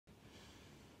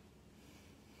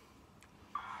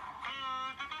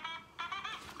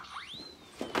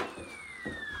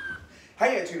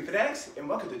Hiya Toon fanatics, and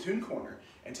welcome to Toon Corner.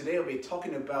 And today I'll be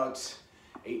talking about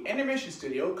an animation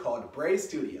studio called Bray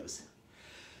Studios.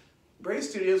 Bray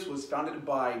Studios was founded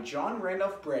by John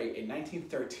Randolph Bray in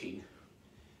 1913.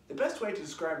 The best way to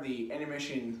describe the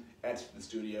animation at the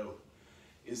studio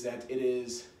is that it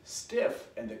is stiff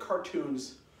and the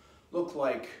cartoons look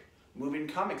like moving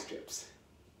comic strips.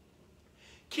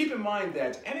 Keep in mind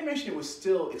that animation was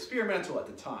still experimental at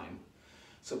the time,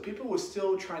 so people were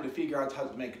still trying to figure out how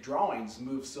to make drawings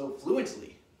move so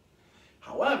fluidly.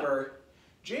 However,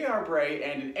 J.R. Bray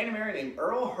and an animator named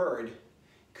Earl Hurd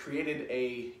created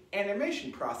an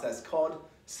animation process called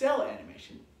cell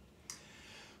animation.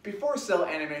 Before cell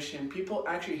animation, people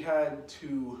actually had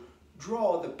to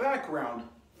draw the background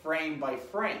frame by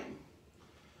frame.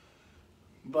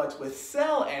 But with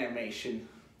cell animation,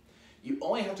 you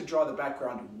only have to draw the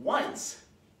background once,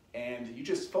 and you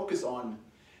just focus on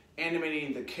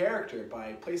animating the character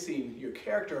by placing your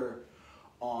character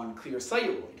on clear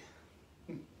celluloid.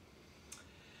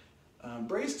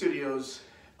 Bray Studios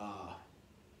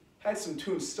had some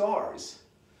Toon stars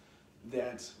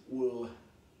that will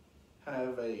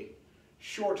have a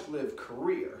short-lived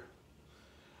career.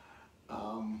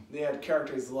 They had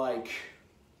characters like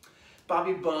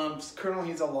Bobby Bumps, Colonel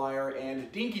He's a Liar,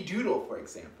 and Dinky Doodle, for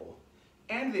example.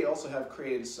 And they also have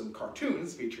created some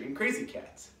cartoons featuring Crazy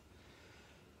Cats.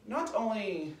 Not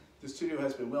only the studio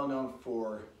has been well known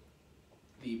for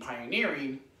the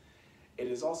pioneering, it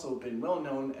has also been well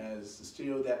known as the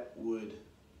studio that would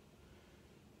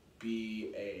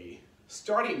be a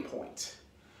starting point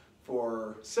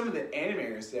for some of the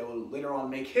animators that will later on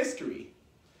make history.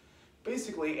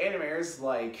 Basically, animators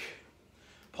like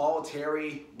Paul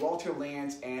Terry, Walter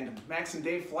Lantz, and Max and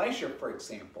Dave Fleischer, for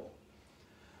example.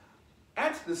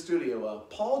 At the studio,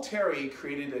 Paul Terry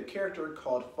created a character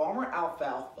called Farmer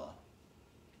Alfalfa,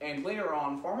 and later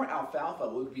on, Farmer Alfalfa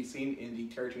would be seen in the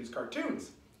Terrytoons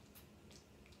cartoons.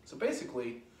 So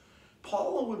basically,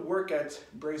 Paul would work at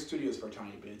Bray Studios for a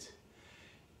tiny bit,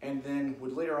 and then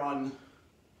would later on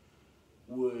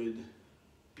would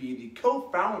be the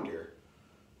co-founder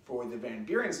for the Van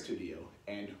Buren studio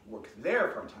and work there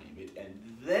for a tiny bit,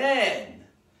 and then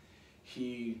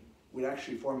he would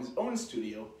actually form his own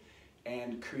studio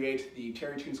and create the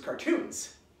Terrytoons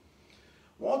cartoons.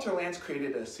 Walter Lantz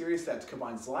created a series that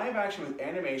combines live action with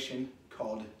animation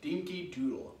called Dinky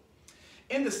Doodle.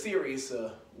 In the series,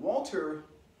 Walter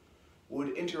would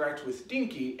interact with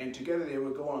Dinky, and together they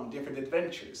would go on different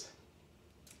adventures.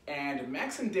 And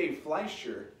Max and Dave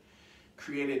Fleischer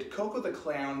created Coco the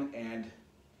Clown and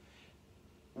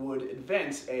would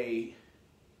invent an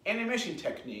animation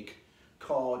technique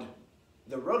called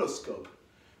the rotoscope,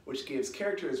 which gives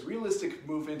characters realistic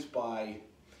movement by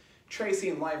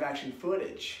tracing live-action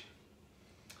footage.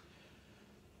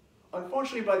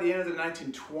 Unfortunately, by the end of the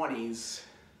 1920s,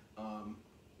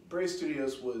 Bray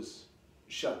Studios was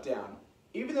shut down.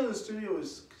 Even though the studio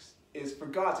is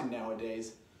forgotten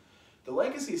nowadays, the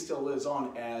legacy still lives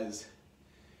on as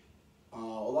a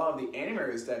lot of the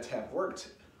animators that have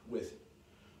worked with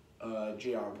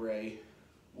J.R. Bray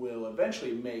will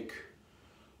eventually make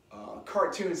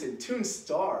cartoons and Toon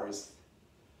stars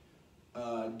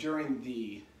during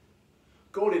the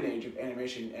golden age of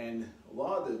animation, and a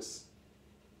lot of those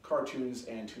cartoons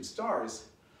and Toon stars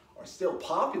are still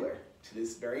popular to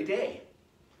this very day.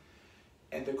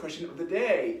 And the question of the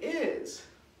day is,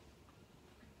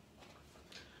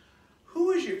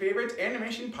 who is your favorite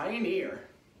animation pioneer?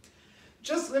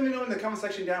 Just let me know in the comment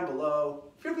section down below.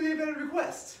 Feel free to leave any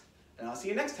requests, and I'll see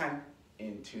you next time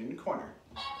in Toon Corner.